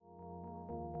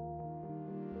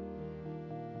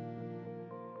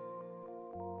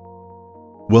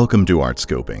Welcome to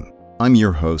Artscoping. I'm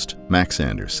your host, Max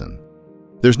Anderson.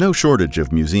 There's no shortage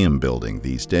of museum building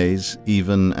these days,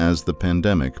 even as the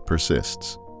pandemic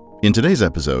persists. In today's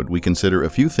episode, we consider a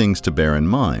few things to bear in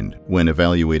mind when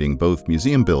evaluating both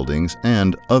museum buildings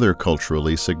and other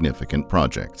culturally significant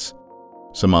projects.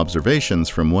 Some observations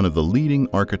from one of the leading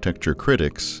architecture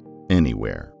critics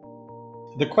anywhere.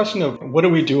 The question of what do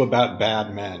we do about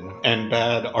bad men and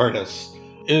bad artists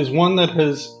is one that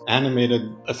has animated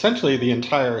essentially the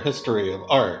entire history of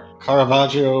art.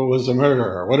 Caravaggio was a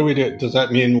murderer. What do we do? Does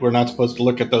that mean we're not supposed to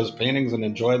look at those paintings and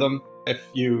enjoy them? If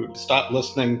you stop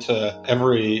listening to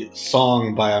every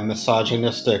song by a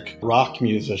misogynistic rock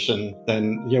musician,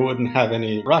 then you wouldn't have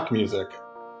any rock music.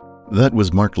 That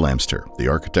was Mark Lamster, the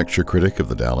architecture critic of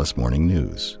the Dallas Morning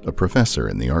News, a professor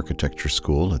in the architecture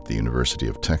school at the University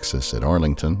of Texas at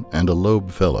Arlington, and a Loeb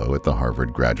Fellow at the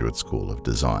Harvard Graduate School of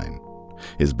Design.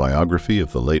 His biography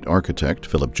of the late architect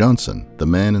Philip Johnson, The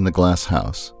Man in the Glass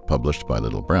House, published by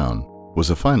Little Brown, was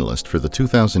a finalist for the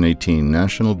 2018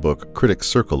 National Book Critics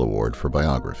Circle Award for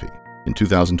Biography. In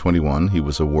 2021, he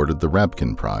was awarded the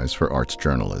Rabkin Prize for Arts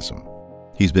Journalism.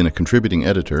 He's been a contributing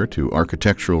editor to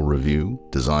Architectural Review,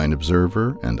 Design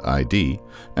Observer, and ID,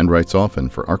 and writes often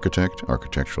for Architect,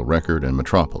 Architectural Record, and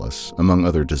Metropolis, among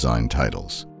other design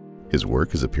titles. His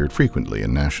work has appeared frequently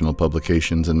in national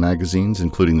publications and magazines,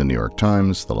 including the New York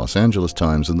Times, the Los Angeles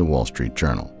Times, and the Wall Street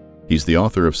Journal. He's the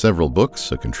author of several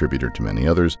books, a contributor to many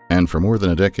others, and for more than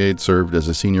a decade served as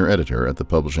a senior editor at the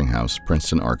publishing house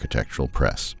Princeton Architectural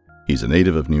Press. He's a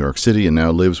native of New York City and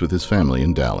now lives with his family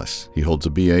in Dallas. He holds a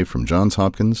BA from Johns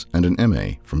Hopkins and an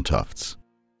MA from Tufts.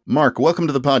 Mark, welcome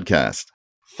to the podcast.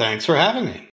 Thanks for having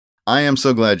me. I am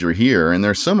so glad you're here, and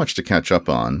there's so much to catch up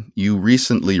on. You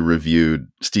recently reviewed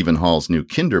Stephen Hall's new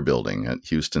Kinder building at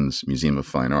Houston's Museum of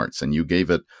Fine Arts, and you gave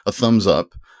it a thumbs up.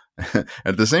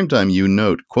 At the same time, you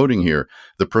note, quoting here,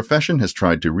 "The profession has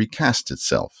tried to recast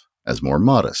itself as more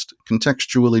modest,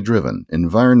 contextually driven,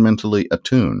 environmentally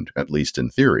attuned, at least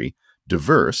in theory,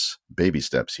 diverse, baby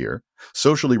steps here,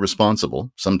 socially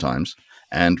responsible, sometimes,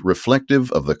 and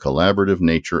reflective of the collaborative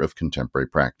nature of contemporary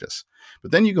practice."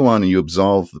 But then you go on and you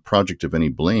absolve the project of any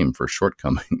blame for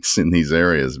shortcomings in these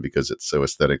areas because it's so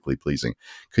aesthetically pleasing.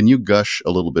 Can you gush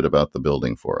a little bit about the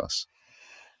building for us?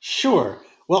 Sure.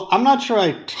 Well, I'm not sure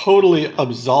I totally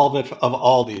absolve it of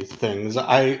all these things.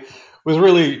 I was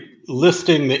really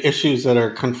listing the issues that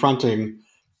are confronting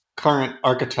current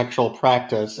architectural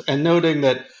practice and noting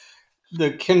that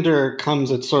the Kinder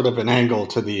comes at sort of an angle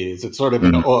to these. It's sort of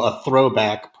a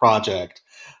throwback project.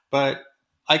 But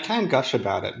I can gush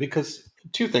about it because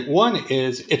two things. One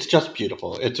is it's just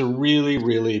beautiful. It's a really,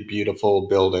 really beautiful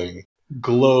building.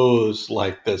 Glows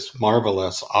like this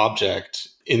marvelous object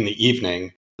in the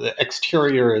evening. The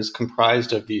exterior is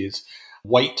comprised of these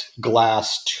white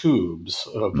glass tubes,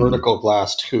 vertical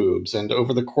glass tubes. And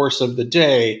over the course of the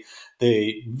day,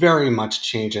 they very much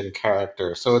change in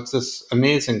character. So it's this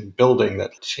amazing building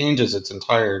that changes its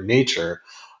entire nature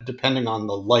depending on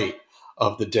the light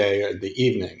of the day or the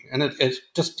evening. And it's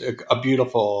just a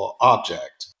beautiful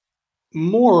object.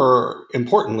 More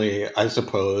importantly, I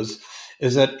suppose,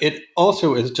 is that it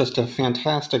also is just a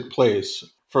fantastic place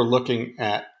for looking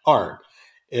at art.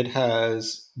 It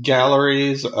has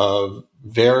galleries of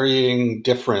varying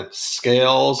different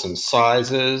scales and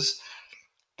sizes.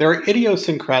 They're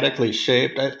idiosyncratically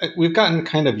shaped. We've gotten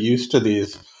kind of used to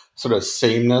these sort of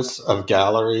sameness of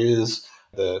galleries,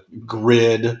 the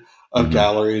grid of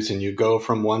galleries, and you go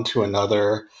from one to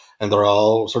another, and they're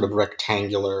all sort of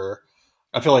rectangular.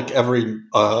 I feel like every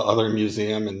other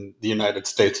museum in the United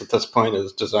States at this point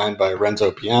is designed by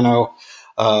Renzo Piano.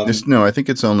 No, I think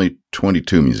it's only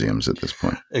 22 museums at this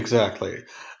point. Exactly.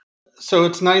 So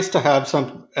it's nice to have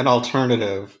an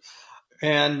alternative.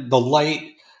 And the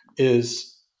light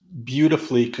is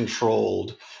beautifully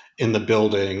controlled in the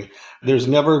building. There's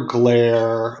never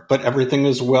glare, but everything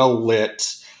is well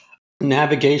lit.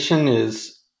 Navigation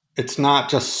it's not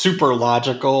just super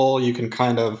logical. You can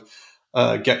kind of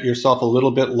get yourself a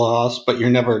little bit lost, but you're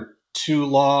never too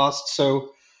lost. So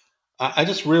I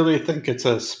just really think it's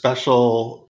a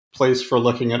special place for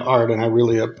looking at art, and I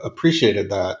really appreciated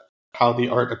that. How the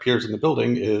art appears in the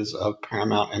building is of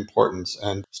paramount importance,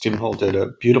 and Stephen Hall did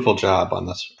a beautiful job on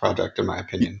this project, in my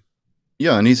opinion.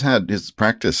 Yeah, and he's had his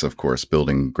practice, of course,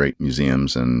 building great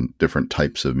museums and different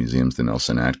types of museums. The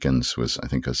Nelson Atkins was, I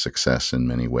think, a success in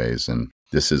many ways, and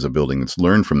this is a building that's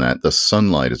learned from that. The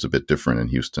sunlight is a bit different in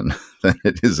Houston than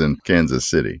it is in Kansas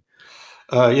City.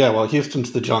 Well,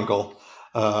 Houston's the jungle.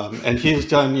 And he's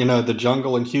done, the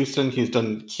jungle in Houston. He's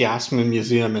done Kiasma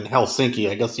Museum in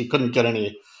Helsinki. I guess he couldn't get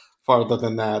any farther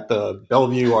than that. The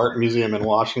Bellevue Art Museum in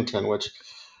Washington, which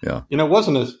Yeah. It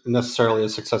wasn't necessarily a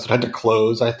success. It had to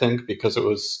close, I think, because it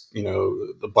was,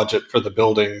 the budget for the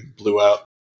building blew out.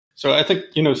 So I think,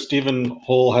 Stephen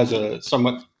Hole has a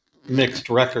somewhat mixed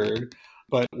record,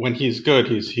 but when he's good,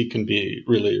 he can be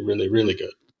really, really, really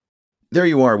good. There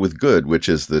you are with good, which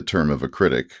is the term of a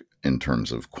critic in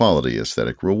terms of quality,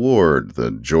 aesthetic reward,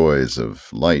 the joys of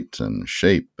light and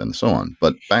shape, and so on.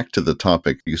 But back to the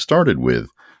topic you started with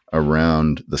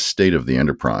around the state of the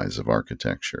enterprise of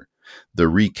architecture. The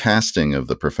recasting of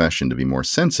the profession to be more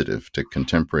sensitive to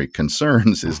contemporary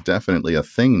concerns is definitely a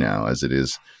thing now, as it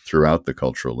is throughout the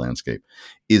cultural landscape.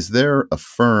 Is there a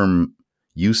firm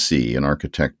you see, an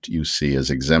architect you see as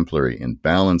exemplary in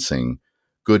balancing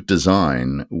good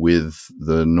design with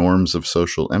the norms of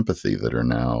social empathy that are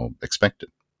now expected?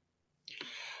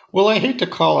 Well, I hate to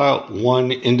call out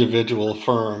one individual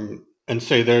firm and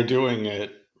say they're doing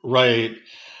it right,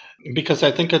 because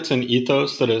I think it's an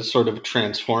ethos that is sort of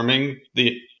transforming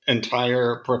the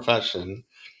entire profession.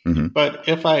 Mm-hmm. But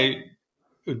if I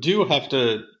do have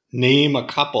to name a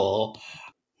couple,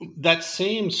 that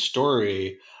same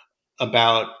story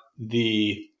about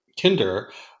the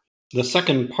Kinder, the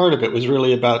second part of it was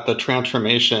really about the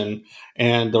transformation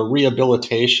and the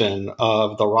rehabilitation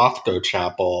of the Rothko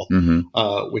Chapel,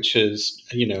 Mm-hmm. which is,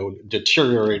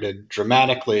 deteriorated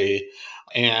dramatically.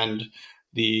 And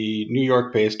the New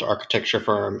York based architecture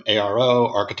firm ARO,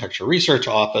 Architecture Research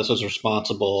Office, is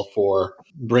responsible for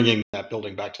bringing that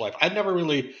building back to life. I'd never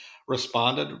really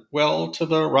responded well to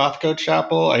the Rothko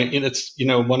Chapel. It's,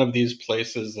 one of these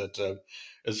places that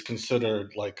is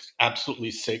considered like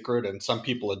absolutely sacred and some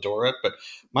people adore it, but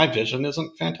my vision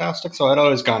isn't fantastic. So I'd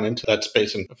always gone into that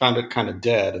space and found it kind of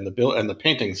dead, and the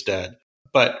painting's dead.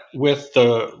 But with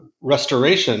the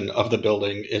restoration of the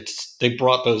building, they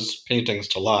brought those paintings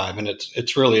to life, and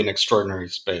it's really an extraordinary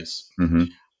space. Mm-hmm.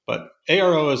 But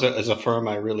ARO is a firm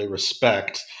I really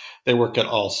respect. They work at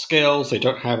all scales. They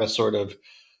don't have a sort of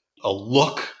a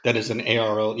look that is an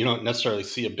ARO. You don't necessarily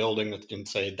see a building that can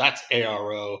say that's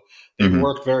ARO. They Mm-hmm.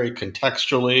 work very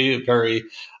contextually, very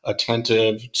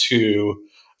attentive to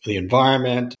the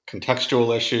environment,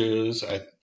 contextual issues.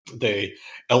 They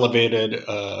elevated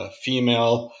a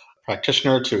female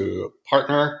practitioner to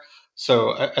partner.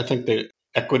 So I think the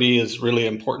equity is really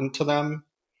important to them.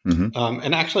 Mm-hmm.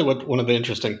 And actually, one of the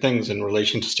interesting things in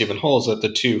relation to Stephen Hole is that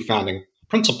the two founding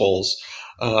principals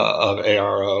of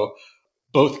ARO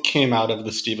both came out of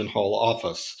the Stephen Hole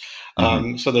office.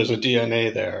 Mm-hmm. So there's a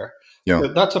DNA there. Yeah. So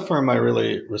that's a firm I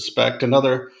really respect.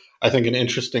 Another, I think, an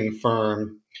interesting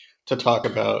firm to talk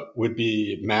about would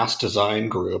be Mass Design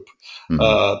Group,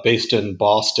 Mm-hmm. based in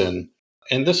Boston.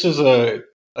 And this is a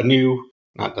new,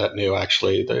 not that new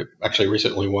actually, they actually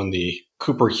recently won the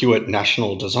Cooper Hewitt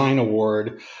National Design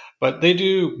Award, but they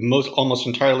do almost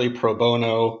entirely pro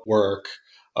bono work,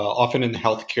 often in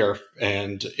healthcare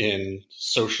and in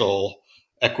social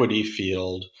equity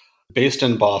field, based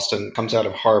in Boston, comes out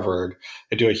of Harvard.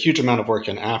 They do a huge amount of work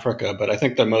in Africa, but I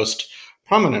think the most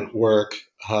prominent work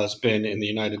has been in the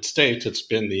United States. It's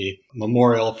been the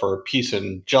Memorial for Peace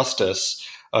and Justice.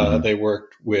 Mm-hmm. They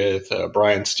worked with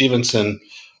Brian Stevenson,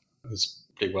 who's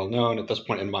pretty well known at this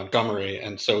point in Montgomery.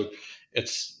 And so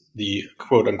it's the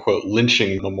quote unquote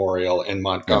lynching memorial in Yeah.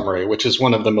 Montgomery, which is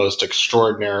one of the most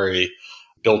extraordinary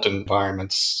built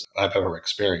environments I've ever Yeah,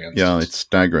 experienced. it's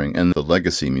staggering. And the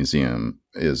Legacy Museum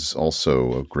is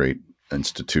also a great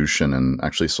institution. And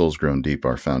actually, Souls Grown Deep,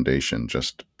 our foundation,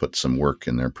 just put some work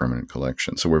in their permanent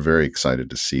collection. So we're very excited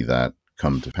to see that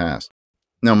come to pass.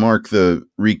 Now, Mark, the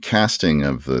recasting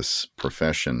of this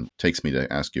profession takes me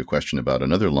to ask you a question about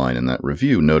another line in that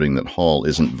review, noting that Hall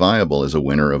isn't viable as a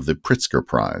winner of the Pritzker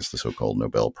Prize, the so-called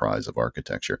Nobel Prize of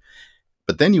Architecture.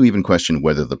 But then you even question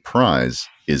whether the prize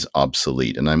is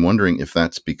obsolete. And I'm wondering if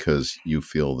that's because you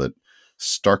feel that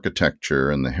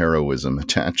starchitecture and the heroism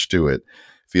attached to it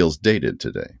feels dated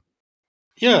today.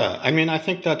 Yeah, I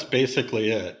think that's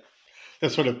basically it. The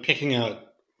sort of picking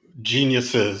out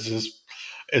geniuses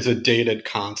is a dated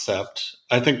concept.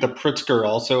 I think the Pritzker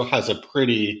also has a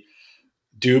pretty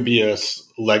dubious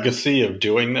legacy of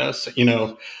doing this.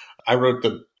 I wrote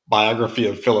the biography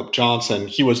of Philip Johnson.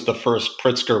 He was the first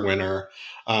Pritzker winner.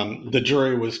 The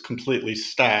jury was completely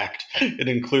stacked. It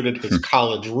included his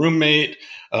college roommate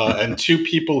and two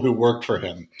people who worked for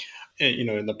him.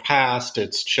 In the past,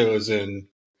 it's chosen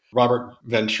Robert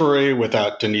Venturi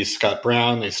without Denise Scott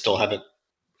Brown. They still haven't.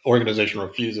 Organization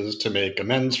refuses to make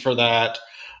amends for that.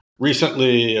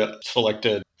 Recently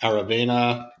selected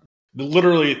Aravena.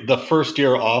 Literally the first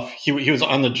year off, he was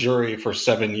on the jury for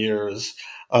 7 years.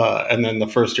 And then the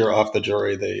first year off the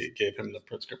jury, they gave him the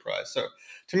Pritzker Prize. So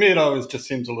to me, it always just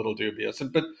seems a little dubious.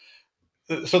 But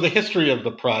So the history of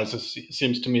the prize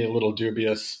seems to me a little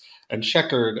dubious and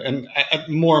checkered. And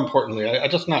more importantly, I'm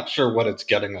just not sure what it's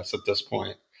getting us at this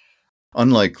point.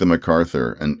 Unlike the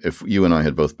MacArthur, and if you and I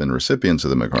had both been recipients of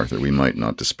the MacArthur, we might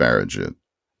not disparage it.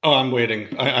 Oh, I'm waiting.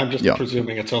 I'm just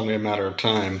presuming it's only a matter of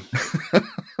time.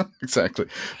 Exactly.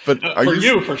 But for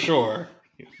you, for sure.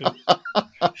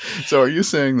 So are you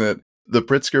saying that the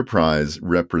Pritzker Prize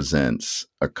represents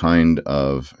a kind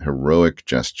of heroic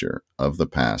gesture of the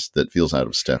past that feels out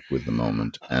of step with the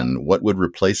moment? And what would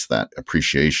replace that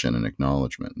appreciation and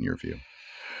acknowledgement in your view?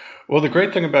 Well, the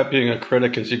great thing about being a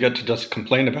critic is you get to just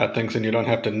complain about things and you don't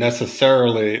have to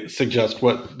necessarily suggest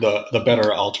what the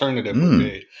better alternative would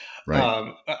be.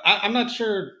 Right. I'm not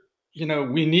sure,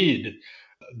 we need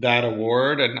that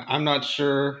award, and I'm not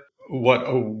sure what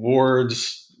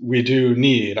awards we do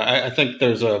need. I think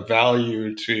there's a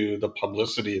value to the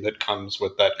publicity that comes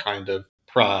with that kind of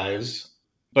prize.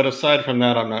 But aside from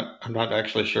that, I'm not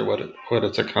actually sure what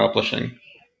it's accomplishing.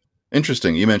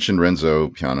 Interesting. You mentioned Renzo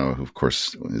Piano, who, of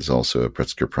course, is also a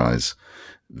Pritzker Prize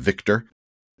victor.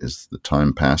 Is the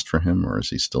time past for him, or is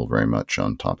he still very much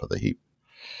on top of the heap?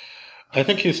 I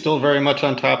think he's still very much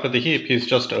on top of the heap. He's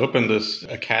just opened this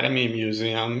Academy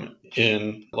Museum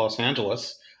in Los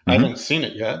Angeles. I haven't seen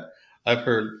it yet. I've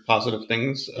heard positive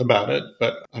things about it,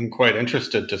 but I'm quite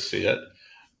interested to see it.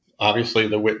 Obviously,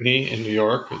 the Whitney in New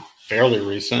York, fairly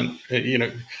recent.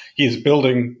 He's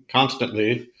building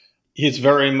constantly. He's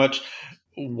very much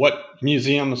what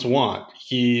museums want.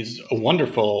 He's a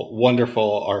wonderful,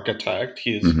 wonderful architect.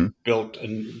 He's built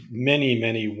many,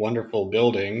 many wonderful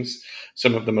buildings,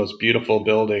 some of the most beautiful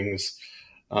buildings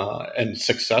and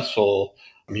successful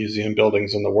museum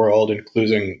buildings in the world,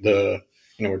 including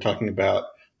we're talking about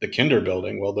the Kinder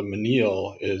Building. Well, the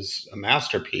Menil is a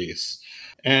masterpiece.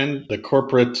 And the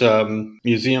corporate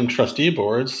museum trustee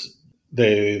boards,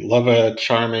 they love a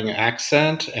charming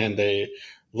accent and they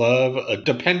love a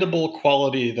dependable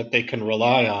quality that they can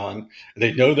rely on.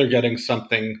 They know they're getting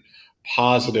something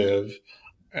positive.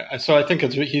 So I think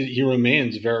he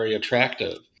remains very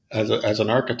attractive as an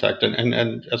architect,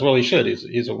 and as well he should.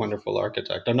 He's a wonderful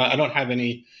architect. I don't have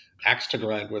any axe to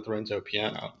grind with Renzo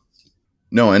Piano.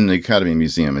 No, and the Academy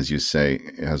Museum, as you say,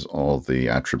 has all the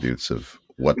attributes of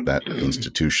what that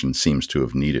institution seems to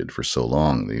have needed for so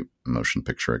long, the Motion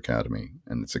Picture Academy,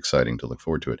 and it's exciting to look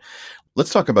forward to it.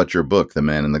 Let's talk about your book, The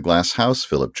Man in the Glass House,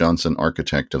 Philip Johnson,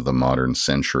 Architect of the Modern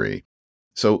Century.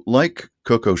 So, like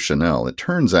Coco Chanel, it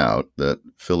turns out that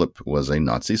Philip was a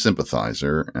Nazi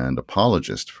sympathizer and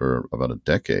apologist for about a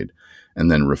decade,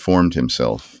 and then reformed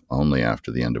himself only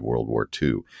after the end of World War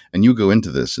II. And you go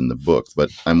into this in the book, but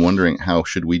I'm wondering, how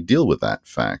should we deal with that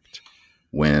fact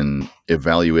when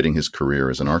evaluating his career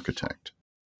as an architect?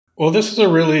 Well, this is a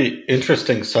really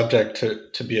interesting subject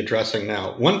to be addressing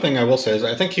now. One thing I will say is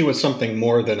I think he was something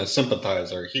more than a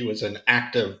sympathizer. He was an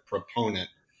active proponent.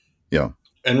 Yeah.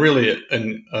 And really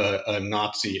a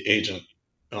Nazi agent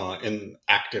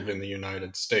active in the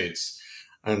United States.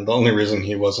 And the only reason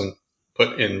he wasn't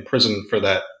put in prison for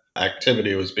that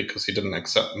activity was because he didn't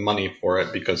accept money for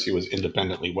it because he was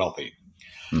independently wealthy.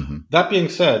 That being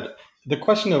said, the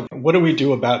question of what do we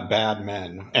do about bad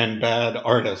men and bad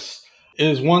artists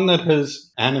is one that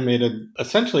has animated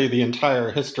essentially the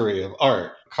entire history of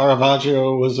art.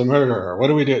 Caravaggio was a murderer. What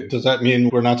do we do? Does that mean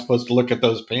we're not supposed to look at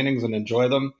those paintings and enjoy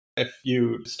them? If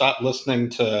you stop listening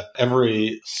to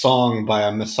every song by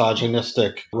a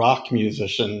misogynistic rock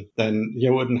musician, then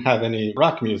you wouldn't have any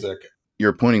rock music.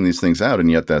 You're pointing these things out,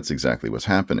 and yet that's exactly what's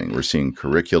happening. We're seeing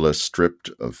curricula stripped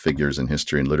of figures in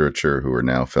history and literature who are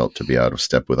now felt to be out of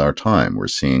step with our time. We're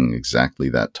seeing exactly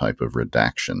that type of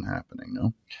redaction happening,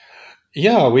 no?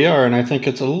 Yeah, we are, and I think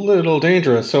it's a little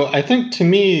dangerous. So I think, to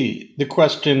me, the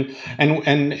question, and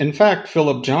in fact,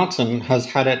 Philip Johnson has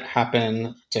had it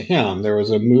happen to him. There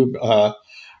was a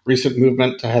recent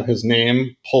movement to have his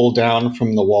name pulled down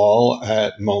from the wall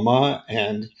at MoMA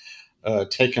and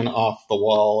taken off the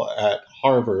wall at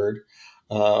Harvard,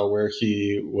 where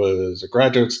he was a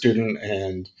graduate student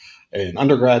and an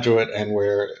undergraduate, and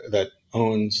where that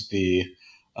owns the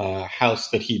house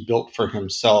that he built for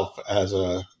himself as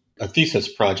a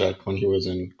thesis project when he was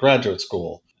in graduate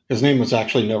school. His name was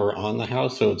actually never on the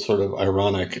house, so it's sort of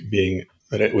ironic being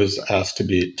that it was asked to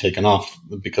be taken off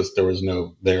because there was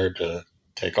no there to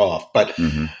take off. But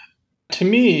to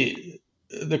me,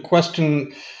 the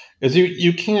question is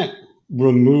you can't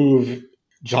remove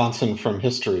Johnson from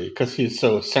history because he's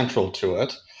so central to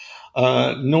it,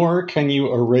 nor can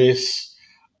you erase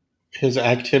his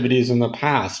activities in the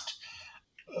past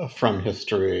from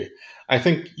history. I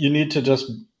think you need to just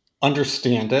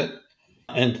understand it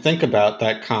and think about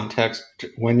that context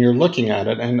when you're looking at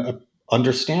it and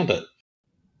understand it.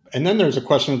 And then there's a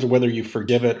question of whether you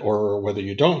forgive it or whether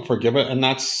you don't forgive it. And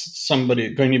that's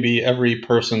going to be every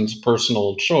person's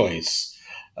personal choice.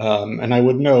 And I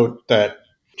would note that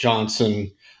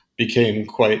Johnson became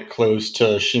quite close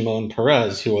to Shimon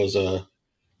Peres, who was a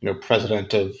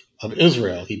president of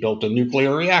Israel. He built a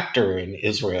nuclear reactor in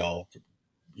Israel.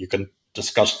 You can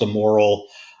discuss the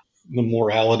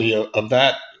morality of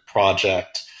that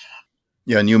project.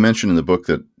 Yeah, and you mentioned in the book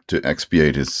that to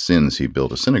expiate his sins, he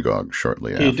built a synagogue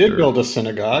shortly after. He did build a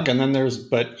synagogue, and then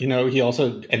he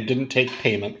also and didn't take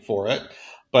payment for it.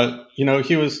 But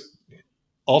he was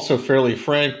also fairly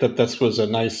frank that this was a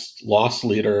nice loss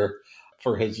leader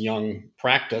for his young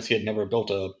practice. He had never built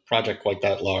a project quite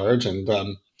that large, and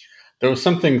there was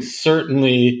something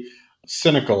certainly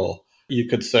cynical, you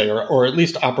could say, or at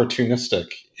least opportunistic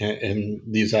in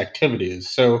these activities.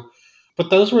 So, but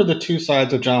those were the two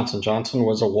sides of Johnson. Johnson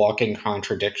was a walking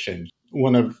contradiction.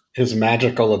 One of his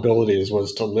magical abilities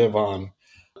was to live on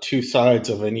two sides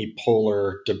of any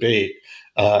polar debate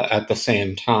at the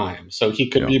same time. So he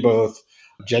could be both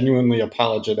genuinely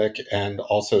apologetic and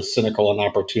also cynical and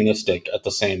opportunistic at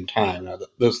the same time. Now,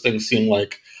 those things seem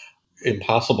like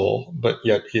impossible, but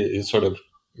yet he sort of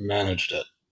managed it.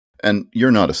 And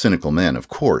you're not a cynical man, of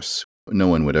course. No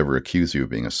one would ever accuse you of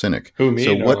being a cynic. Who, me?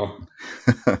 So No.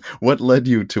 what led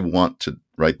you to want to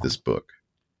write this book?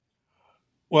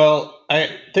 Well, I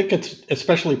think it's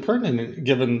especially pertinent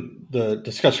given the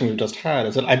discussion we've just had,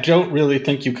 is that I don't really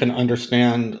think you can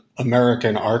understand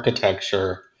American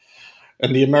architecture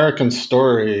and the American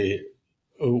story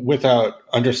without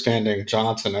understanding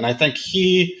Johnson. And I think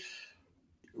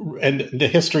and the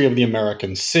history of the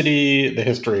American city, the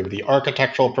history of the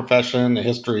architectural profession, the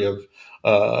history of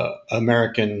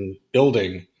American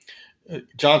building,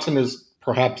 Johnson is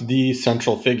perhaps the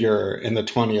central figure in the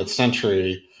 20th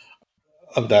century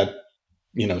of that,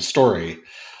 story.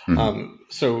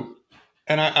 Mm-hmm.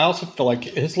 And I also feel like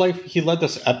his life, he led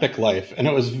this epic life, and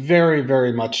it was very,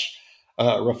 very much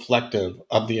reflective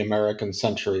of the American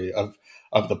century, of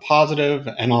the positive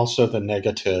and also the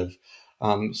negative.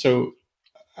 So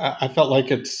I felt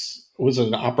like it was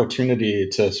an opportunity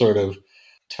to sort of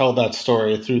tell that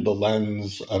story through the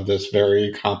lens of this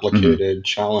very complicated,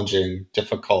 challenging,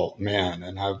 difficult man,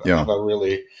 and have a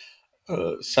really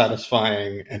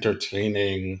satisfying,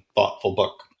 entertaining, thoughtful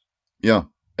book. Yeah,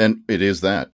 and it is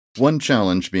that. One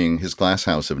challenge being his glass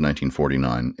house of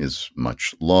 1949 is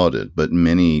much lauded, but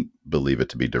many believe it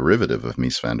to be derivative of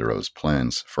Mies van der Rohe's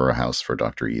plans for a house for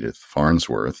Dr. Edith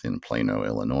Farnsworth in Plano,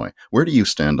 Illinois. Where do you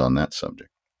stand on that subject?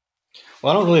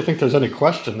 Well, I don't really think there's any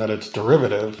question that it's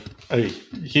derivative.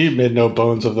 He made no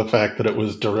bones of the fact that it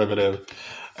was derivative.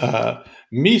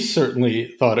 Mies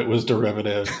certainly thought it was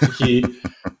derivative. He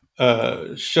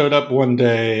showed up one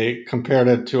day, compared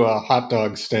it to a hot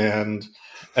dog stand,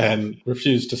 and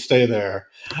refused to stay there.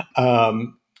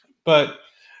 But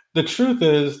the truth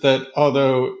is that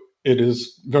although it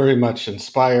is very much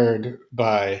inspired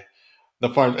by the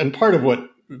farm, and part of what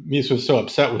Mies was so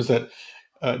upset was that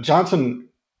Johnson,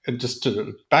 just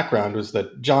to background, was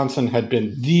that Johnson had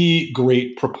been the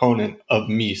great proponent of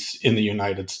Mies in the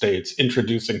United States,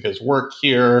 introducing his work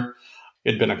here. He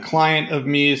had been a client of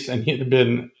Mies, and he had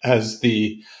been, as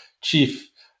the chief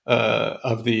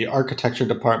of the architecture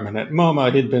department at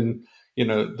MoMA, he'd been,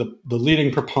 the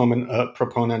leading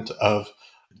proponent of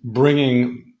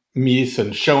bringing Mies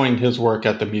and showing his work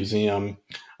at the museum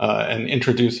and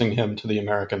introducing him to the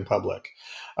American public.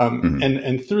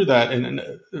 And through that, in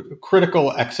a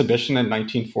critical exhibition in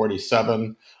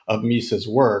 1947 of Mies's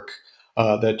work,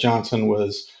 that Johnson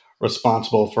was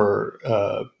responsible for.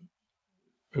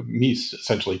 Mies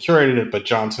essentially curated it, but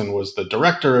Johnson was the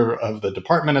director of the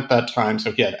department at that time,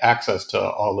 so he had access to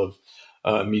all of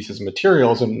Mies's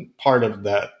materials, and part of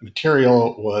that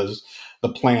material was the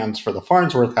plans for the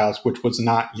Farnsworth house, which was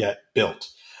not yet built.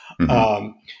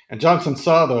 And Johnson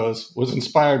saw those, was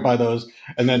inspired by those,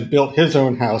 and then built his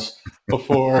own house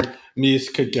before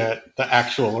Mies could get the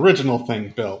actual original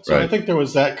thing built. So I think there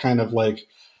was that kind of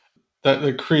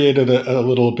that created a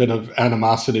little bit of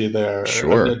animosity there,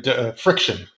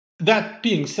 friction. That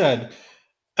being said,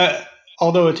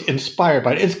 although it's inspired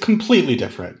by it, it's completely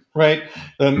different, right?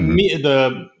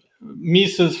 The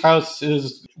Mies's house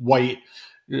is white.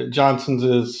 Johnson's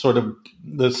is sort of,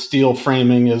 the steel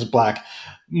framing is black.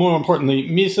 More importantly,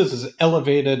 Mies's is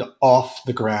elevated off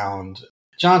the ground.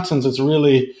 Johnson's is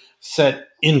really set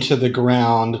into the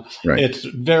ground. Right. It's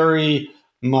very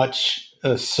much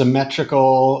a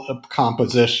symmetrical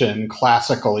composition,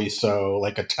 classically so,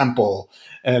 like a temple,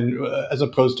 and as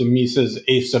opposed to Mies's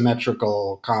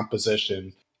asymmetrical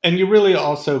composition. And you really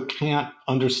also can't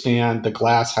understand the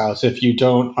glass house if you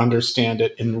don't understand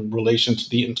it in relation to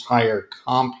the entire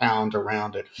compound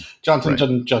around it. Johnson Right.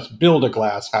 didn't just build a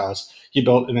glass house, he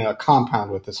built in a compound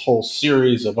with this whole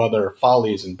series of other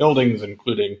follies and buildings,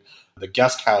 including the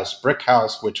guest house, brick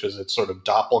house, which is its sort of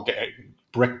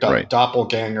bricked up Right.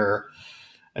 doppelganger.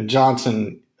 And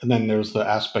then there's the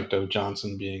aspect of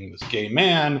Johnson being this gay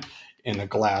man in a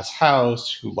glass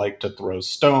house who liked to throw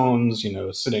stones,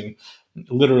 sitting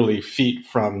literally feet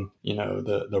from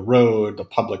the road, the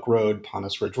public road,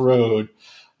 Panas Ridge Road.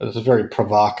 It's a very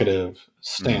provocative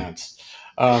Mm-hmm. stance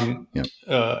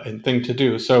Yeah. and thing to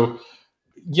do. So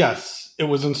yes, it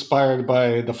was inspired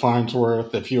by the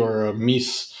Farnsworth. If you're a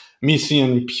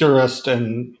Misesian purist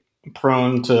and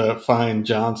prone to find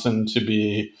Johnson to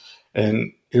be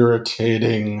an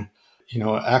irritating,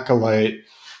 acolyte,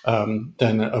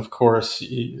 then of course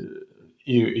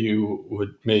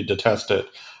you may detest it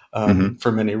Mm-hmm.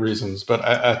 for many reasons. But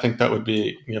I think that would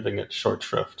be giving it short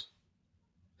shrift.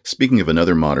 Speaking of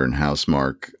another modern house,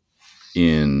 Mark,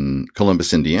 in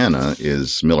Columbus, Indiana,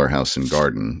 is Miller House and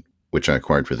Garden, which I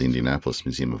acquired for the Indianapolis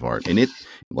Museum of Art. And it,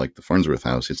 like the Farnsworth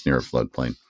House, it's near a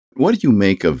floodplain. What do you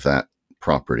make of that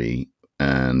property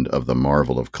and of the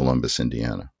marvel of Columbus,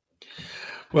 Indiana?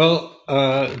 Well,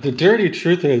 the dirty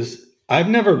truth is, I've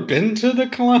never been to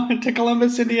to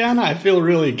Columbus, Indiana. I feel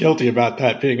really guilty about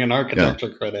that, being an Yeah.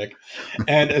 architecture critic,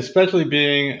 and especially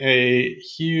being a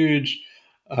huge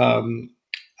um,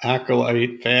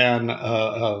 acolyte fan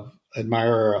of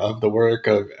admirer of the work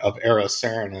of Eero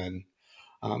Saarinen.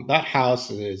 That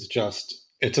house is just,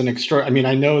 it's an extra. I mean,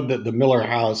 I know that the Miller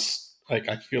House, like,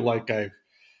 I feel like I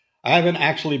haven't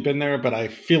actually been there, but I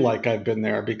feel like I've been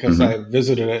there because Mm-hmm. I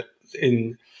visited it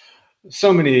in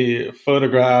so many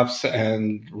photographs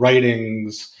and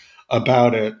writings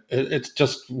about it. It's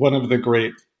just one of the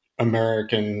great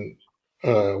American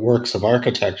works of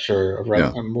architecture,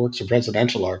 Yeah. works of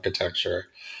residential architecture.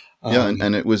 Yeah. And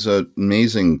Um, it was an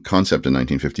amazing concept in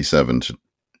 1957 to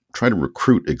try to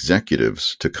recruit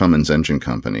executives to Cummins Engine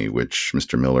Company, which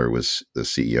Mr. Miller was the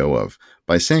CEO of,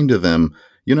 by saying to them,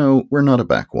 we're not a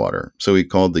backwater. So he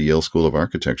called the Yale School of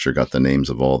Architecture, got the names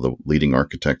of all the leading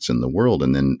architects in the world,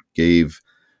 and then gave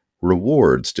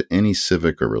rewards to any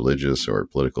civic or religious or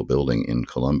political building in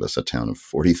Columbus, a town of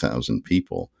 40,000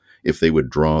 people, if they would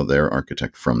draw their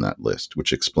architect from that list,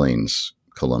 which explains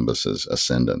Columbus's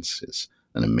ascendance is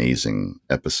an amazing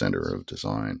epicenter of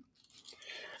design.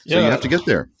 So you have to yeah, get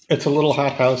there. it's a little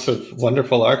hothouse of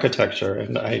wonderful architecture,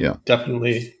 and Yeah.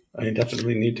 I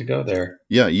definitely need to go there.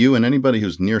 Yeah, you and anybody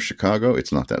who's near Chicago,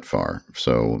 it's not that far.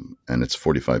 So, and it's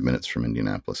 45 minutes from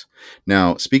Indianapolis.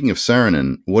 Now, speaking of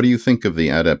Saarinen, what do you think of the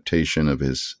adaptation of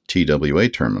his TWA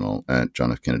terminal at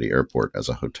John F. Kennedy Airport as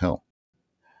a hotel?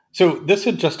 So this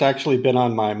had just actually been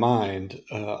on my mind.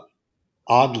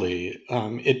 Oddly,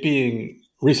 it being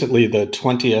recently the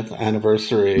 20th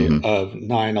anniversary Mm-hmm. of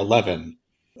 9/11,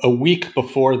 a week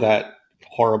before that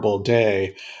horrible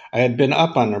day, I had been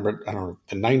up on, I don't know,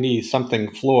 the 90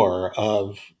 something floor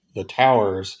of the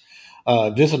towers,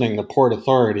 visiting the Port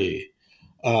Authority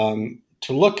to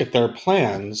look at their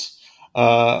plans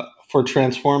for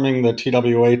transforming the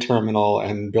TWA terminal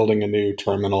and building a new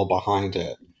terminal behind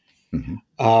it.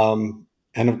 Mm-hmm.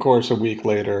 And of course, a week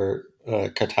later,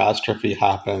 catastrophe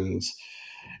happens,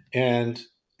 and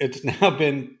it's now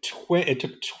been it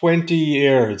took 20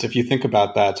 years if you think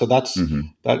about that. So Mm-hmm.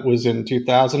 that was in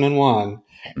 2001,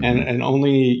 Mm-hmm. and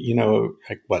only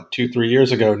like what 2-3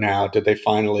 years ago now did they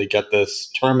finally get this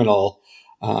terminal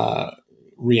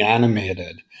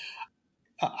reanimated.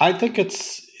 I think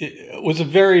it was a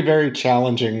very, very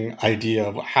challenging idea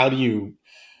of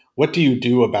what do you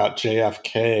do about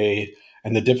JFK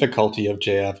and the difficulty of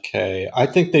JFK. I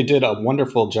think they did a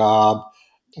wonderful job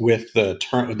with the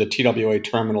TWA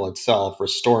terminal itself,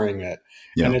 restoring it,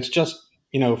 Yeah. and it's just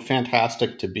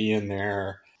fantastic to be in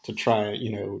there to try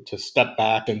to step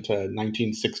back into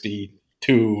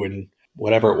 1962 and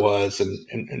whatever it was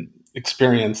and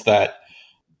experience that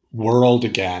world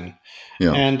again.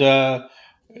 Yeah. And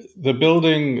the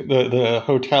building, the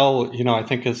hotel, I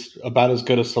think is about as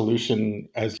good a solution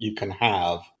as you can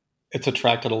have. It's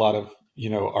attracted a lot of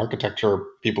architecture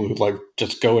people who like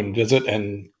just go and visit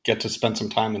and get to spend some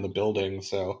time in the building.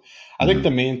 So I think Mm-hmm.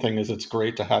 the main thing is it's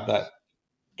great to have that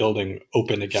building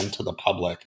open again to the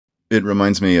public. It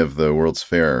reminds me of the World's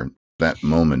Fair. That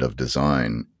moment of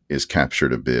design is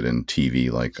captured a bit in TV,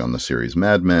 like on the series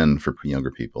Mad Men for younger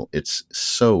people. It's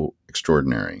so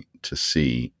extraordinary to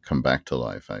see come back to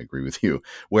life. I agree with you.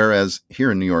 Whereas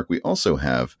here in New York, we also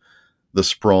have the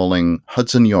sprawling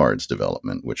Hudson Yards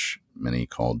development, which many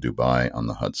call Dubai on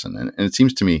the Hudson. And it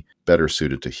seems to me better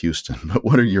suited to Houston. But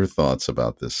what are your thoughts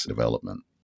about this development?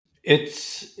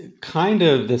 It's kind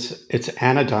of this, it's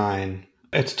anodyne.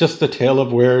 It's just the tale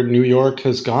of where New York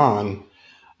has gone.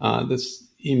 This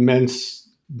immense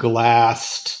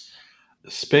glassed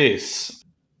space.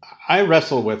 I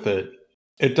wrestle with it.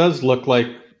 It does look like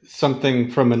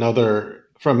something from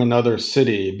another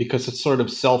city because it's sort of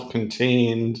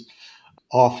self-contained,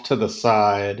 off to the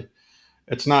side.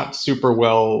 It's not super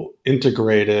well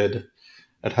integrated.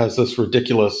 It has this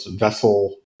ridiculous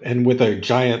vessel and with a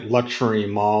giant luxury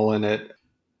mall in it.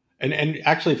 And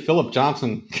actually, Philip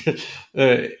Johnson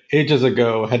ages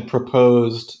ago had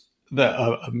proposed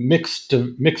a mixed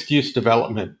use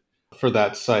development for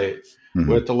that site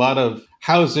with a lot of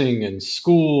housing and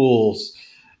schools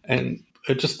and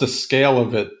just the scale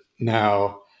of it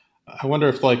now. I wonder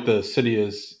if like the city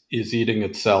is eating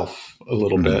itself a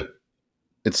little bit.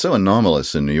 It's so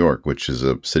anomalous in New York, which is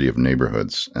a city of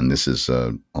neighborhoods. And this is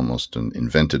almost an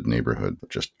invented neighborhood that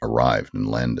just arrived and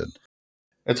landed.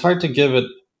 It's hard to give it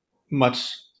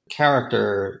much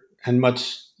character and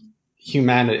much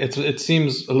humanity. It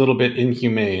seems a little bit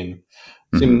inhumane.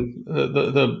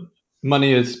 The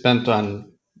money is spent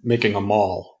on making a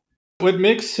mall. What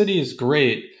makes cities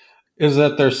great is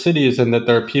that they're cities and that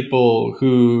there are people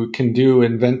who can do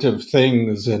inventive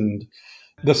things, and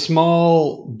the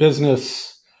small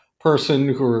business person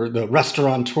who are the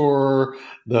restaurateur,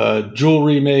 the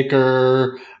jewelry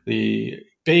maker, the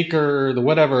baker, the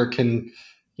whatever can,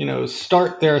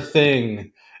 start their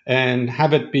thing and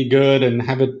have it be good and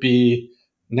have it be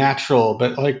natural.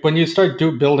 But like when you start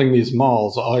building these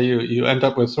malls, you end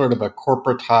up with sort of a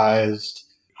corporatized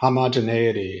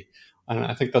homogeneity. And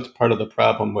I think that's part of the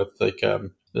problem with like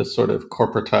this sort of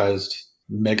corporatized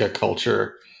mega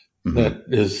culture that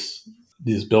is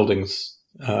these buildings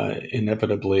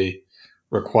inevitably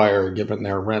require given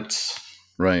their rents.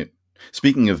 Right.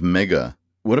 Speaking of mega,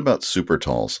 what about super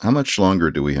talls? How much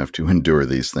longer do we have to endure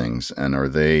these things? And are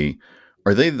they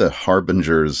the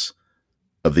harbingers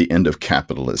of the end of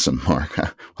capitalism, Mark?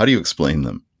 How do you explain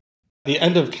them? The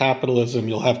end of capitalism,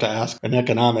 you'll have to ask an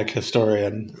economic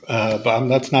historian, but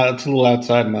it's a little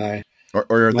outside my Or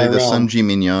are they the realm. San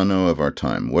Gimignano of our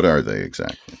time? What are they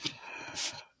exactly?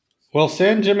 Well,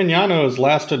 San Gimignano has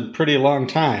lasted a pretty long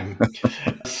time.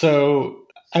 So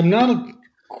I'm not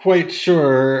quite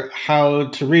sure how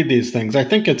to read these things. I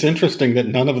think it's interesting that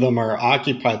none of them are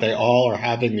occupied. They all are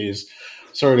having these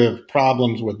sort of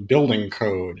problems with building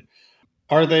code.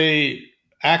 Are they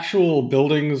actual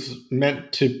buildings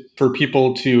meant for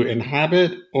people to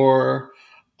inhabit, or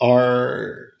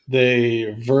are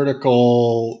they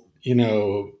vertical,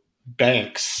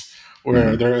 banks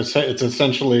where it's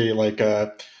essentially like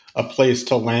a place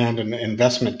to land an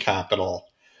investment capital?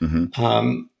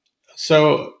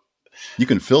 So you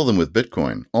can fill them with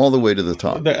Bitcoin all the way to the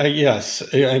top. Yes.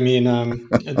 I mean,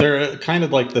 they're kind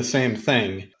of like the same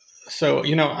thing. So,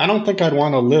 I don't think I'd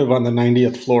want to live on the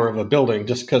 90th floor of a building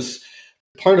just because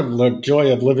part of the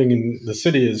joy of living in the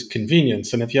city is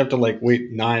convenience. And if you have to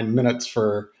wait 9 minutes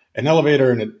for an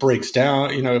elevator and it breaks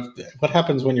down, what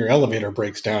happens when your elevator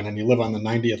breaks down and you live on the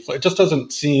 90th floor? It just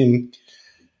doesn't seem,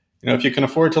 if you can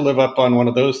afford to live up on one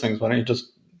of those things, why don't you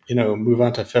just, move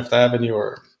on to Fifth Avenue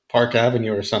or Park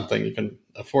Avenue or something? You can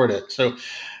afford it. So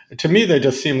to me, they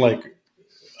just seem like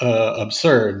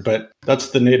absurd, but that's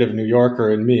the native New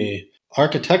Yorker in me.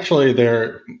 Architecturally,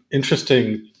 they're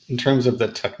interesting in terms of the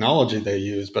technology they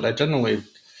use, but I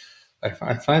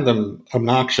find them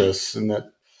obnoxious in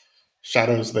the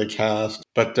shadows they cast.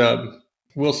 But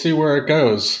we'll see where it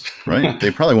goes. Right?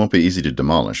 They probably won't be easy to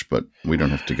demolish, but we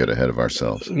don't have to get ahead of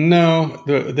ourselves. No,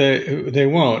 they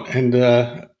won't.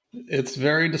 And it's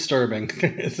very disturbing.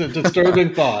 It's a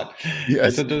disturbing thought. Yes.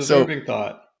 It's a disturbing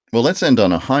thought. Well, let's end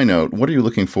on a high note. What are you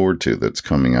looking forward to that's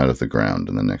coming out of the ground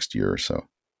in the next year or so?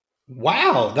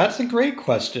 Wow, that's a great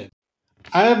question.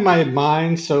 I have my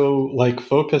mind so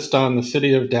focused on the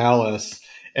city of Dallas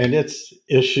and its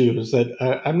issues that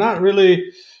I'm not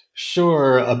really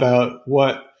sure about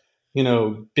what,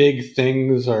 big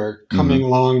things are coming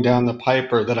along down the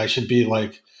pipe or that I should be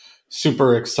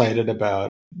super excited about.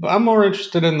 But I'm more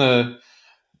interested in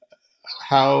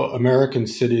how American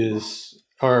cities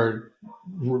are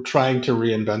trying to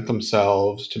reinvent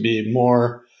themselves to be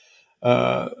more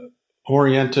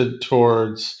oriented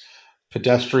towards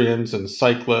pedestrians and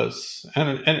cyclists,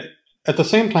 and at the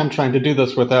same time trying to do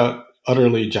this without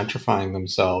utterly gentrifying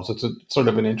themselves. It's a sort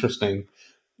of an interesting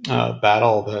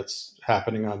battle that's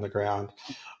happening on the ground.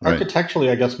 Right. Architecturally,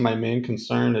 I guess my main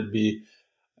concern would be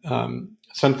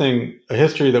a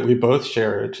history that we both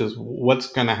share, which is what's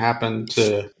going to happen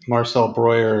to Marcel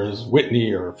Breuer's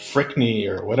Whitney or Frickney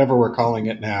or whatever we're calling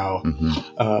it now,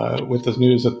 with this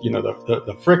news that,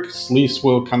 the Frick's lease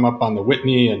will come up on the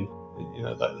Whitney, and,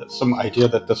 some idea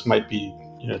that this might be,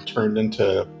 turned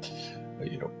into,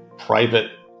 private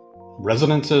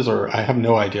residences, or I have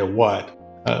no idea what.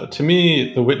 To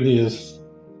me, the Whitney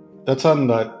that's on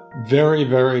the very,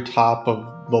 very top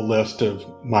of the list of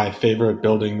my favorite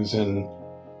buildings in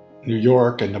New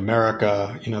York and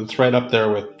America. It's right up there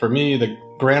with, for me, the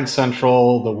Grand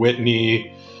Central, the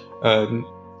Whitney, New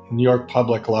York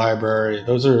Public Library.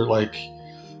 Those are like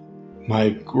my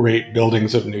great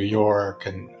buildings of New York.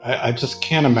 And I just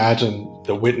can't imagine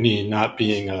the Whitney not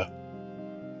being a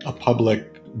public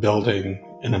building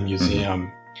in a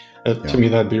museum. To me,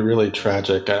 that'd be really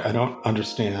tragic. I don't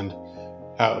understand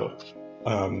how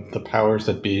the powers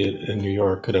that be in New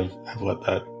York could have let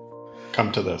that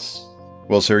come to this.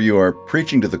 Well, sir, you are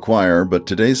preaching to the choir, but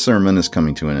today's sermon is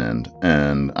coming to an end,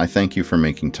 and I thank you for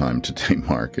making time today,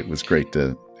 Mark. It was great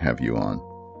to have you on.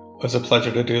 It was a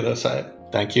pleasure to do this. I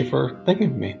thank you for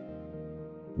thinking of me.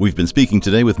 We've been speaking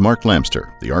today with Mark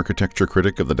Lamster, the architecture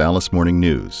critic of the Dallas Morning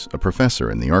News, a professor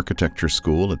in the Architecture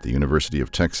School at the University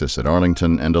of Texas at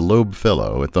Arlington, and a Loeb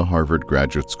Fellow at the Harvard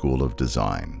Graduate School of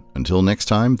Design. Until next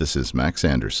time, this is Max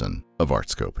Anderson of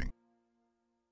Artscoping.